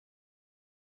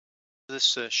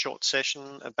this short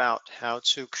session about how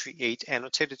to create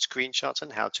annotated screenshots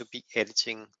and how to be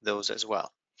editing those as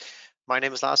well. My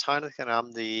name is Lars Heinrich and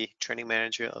I'm the training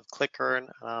manager of ClickLearn.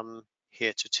 I'm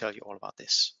here to tell you all about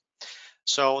this.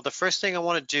 So the first thing I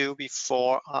want to do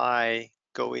before I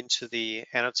go into the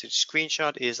annotated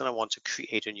screenshot is that I want to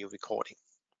create a new recording.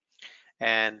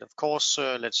 And of course,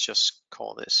 let's just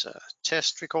call this a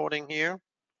test recording here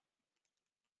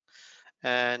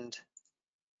and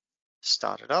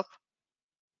start it up.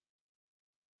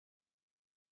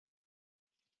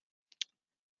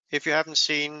 If you haven't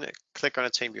seen ClickLearn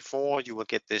Attain before, you will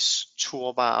get this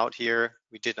toolbar out here.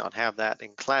 We did not have that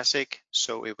in Classic,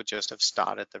 so it would just have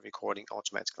started the recording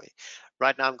automatically.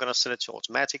 Right now, I'm going to set it to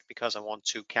automatic because I want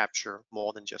to capture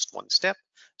more than just one step.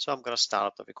 So I'm going to start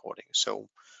up the recording. So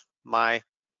my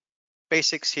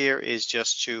basics here is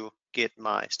just to get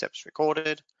my steps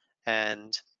recorded,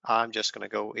 and I'm just going to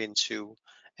go into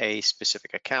a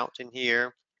specific account in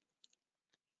here.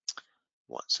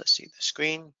 Once I see the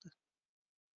screen,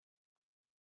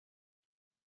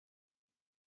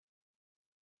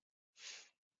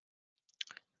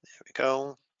 there we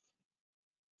go.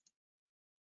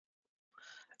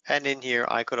 And in here,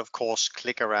 I could, of course,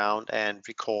 click around and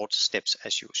record steps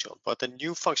as usual. But the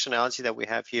new functionality that we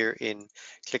have here in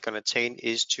ClickLearn Attain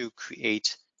is to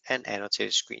create an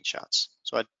annotated screenshots.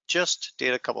 So I just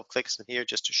did a couple of clicks in here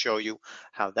just to show you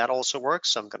how that also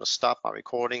works. So I'm going to stop my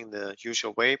recording the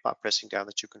usual way by pressing down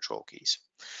the two control keys.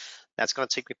 That's going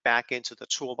to take me back into the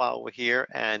toolbar over here,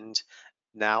 and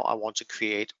now I want to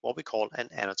create what we call an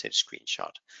annotated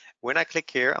screenshot. When I click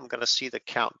here, I'm going to see the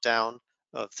countdown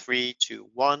of 3, 2,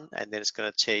 1, and then it's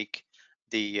going to take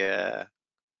the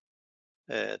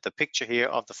picture here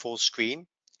of the full screen.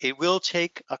 It will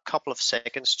take a couple of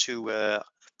seconds to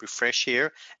refresh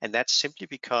here, and that's simply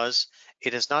because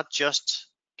it has not just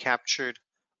captured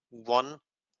one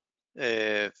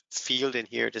field in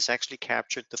here. It has actually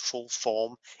captured the full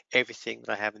form. Everything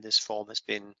that I have in this form has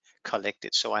been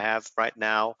collected. So I have right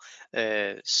now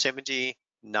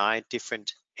 79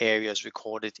 different areas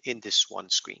recorded in this one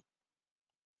screen.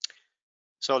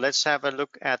 So let's have a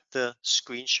look at the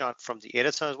screenshot from the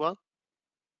editor as well.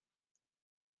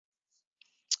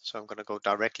 So I'm going to go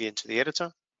directly into the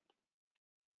editor.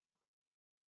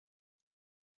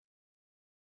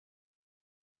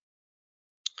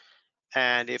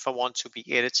 And if I want to be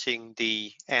editing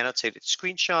the annotated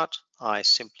screenshot, I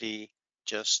simply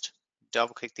just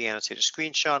double click the annotated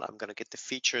screenshot. I'm going to get the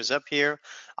features up here.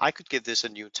 I could give this a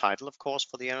new title, of course,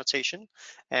 for the annotation.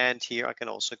 And here I can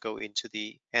also go into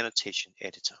the annotation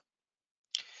editor.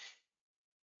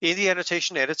 In the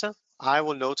annotation editor, I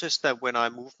will notice that when I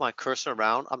move my cursor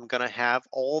around, I'm going to have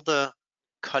all the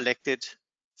collected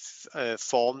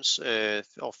forms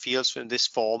or fields in this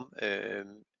form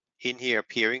in here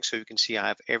appearing. So you can see I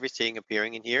have everything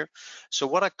appearing in here. So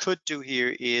what I could do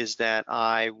here is that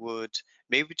I would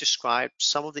maybe describe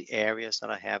some of the areas that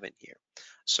I have in here.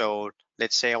 So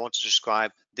let's say I want to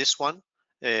describe this one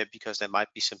because there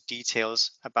might be some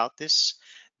details about this.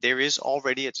 There is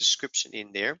already a description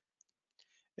in there.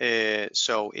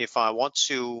 So if I want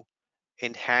to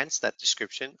enhance that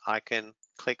description, I can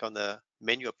click on the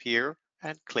menu up here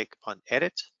and click on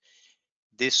edit.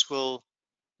 This will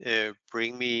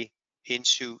bring me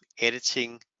into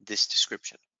editing this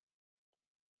description.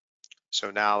 So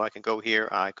now I can go here,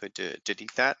 I could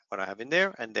delete that, what I have in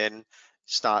there, and then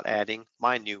start adding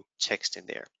my new text in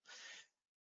there.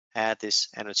 Add this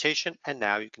annotation, and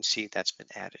now you can see that's been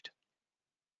added.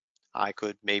 I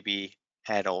could maybe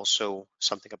add also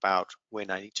something about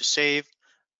when I need to save.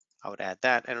 I would add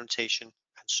that annotation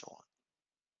and so on.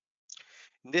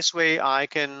 In this way, I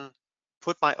can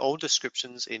put my own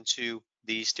descriptions into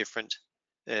these different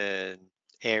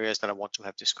areas that I want to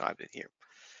have described in here.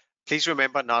 Please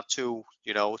remember not to,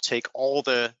 take all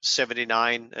the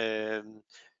 79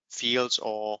 fields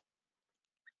or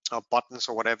buttons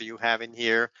or whatever you have in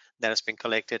here that has been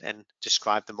collected and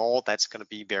describe them all. That's going to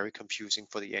be very confusing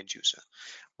for the end user.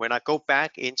 When I go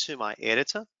back into my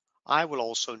editor, I will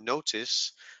also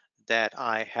notice that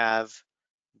I have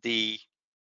the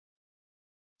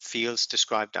fields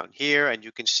described down here, and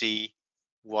you can see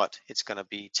what it's going to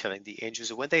be telling the end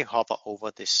user when they hover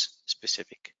over this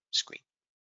specific screen.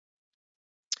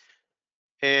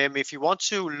 If you want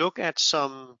to look at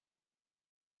some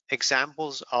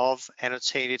examples of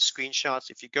annotated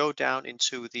screenshots, if you go down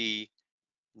into the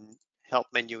help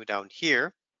menu down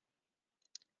here,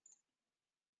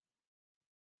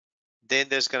 then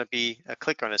there's going to be a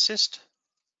click on assist.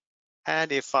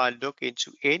 And if I look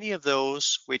into any of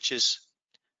those, which is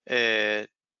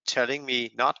telling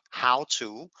me not how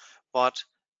to, but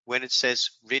when it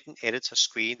says written editor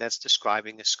screen, that's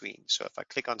describing a screen. So if I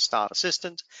click on Start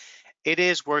Assistant, it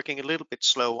is working a little bit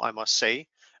slow, I must say,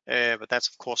 but that's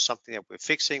of course something that we're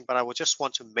fixing. But I would just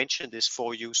want to mention this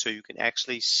for you so you can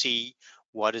actually see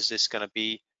what is this going to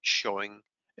be showing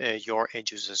your end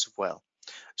users as well.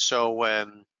 So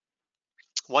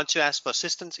once you ask for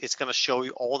assistance, it's going to show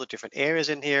you all the different areas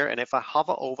in here. And if I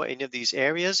hover over any of these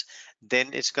areas, then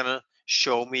it's going to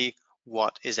show me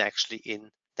what is actually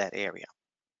in that area.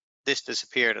 This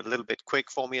disappeared a little bit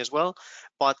quick for me as well,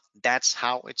 but that's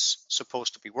how it's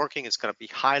supposed to be working. It's going to be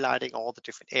highlighting all the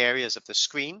different areas of the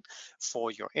screen for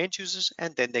your end users,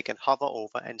 and then they can hover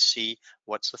over and see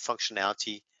what's the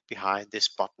functionality behind this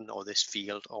button or this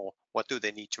field, or what do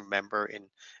they need to remember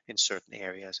in certain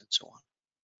areas and so on.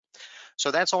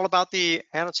 So that's all about the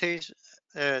annotated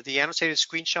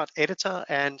screenshot editor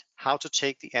and how to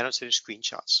take the annotated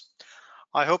screenshots.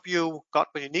 I hope you got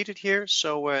what you needed here.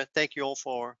 So thank you all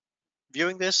for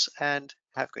viewing this and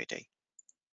have a great day.